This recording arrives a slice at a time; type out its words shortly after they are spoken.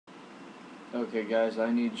Okay, guys,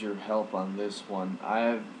 I need your help on this one.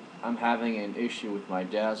 I'm having an issue with my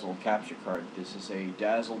Dazzle capture card. This is a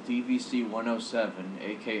Dazzle DVC 107,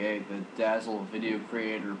 aka the Dazzle Video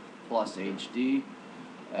Creator Plus HD.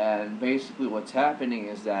 And basically, what's happening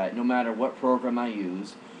is that no matter what program I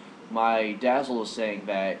use, my Dazzle is saying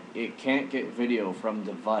that it can't get video from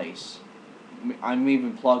device. I'm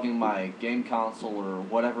even plugging my game console or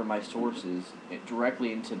whatever my source is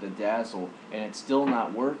directly into the Dazzle, and it's still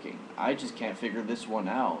not working. I just can't figure this one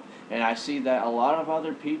out. And I see that a lot of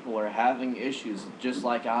other people are having issues just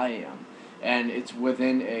like I am. And it's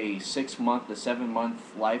within a 6 month to 7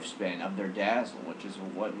 month lifespan of their Dazzle, which is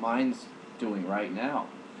what mine's doing right now.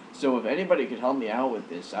 So if anybody could help me out with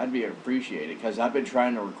this, I'd be appreciated, because I've been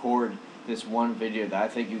trying to record this one video that I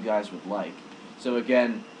think you guys would like. So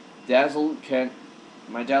again,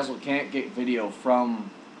 my Dazzle can't get video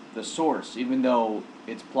from the source, even though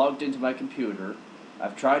it's plugged into my computer.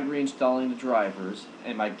 I've tried reinstalling the drivers,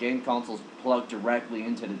 and my game console's plugged directly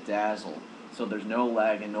into the Dazzle, so there's no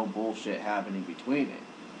lag and no bullshit happening between it.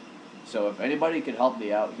 So if anybody could help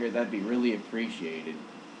me out here, that'd be really appreciated.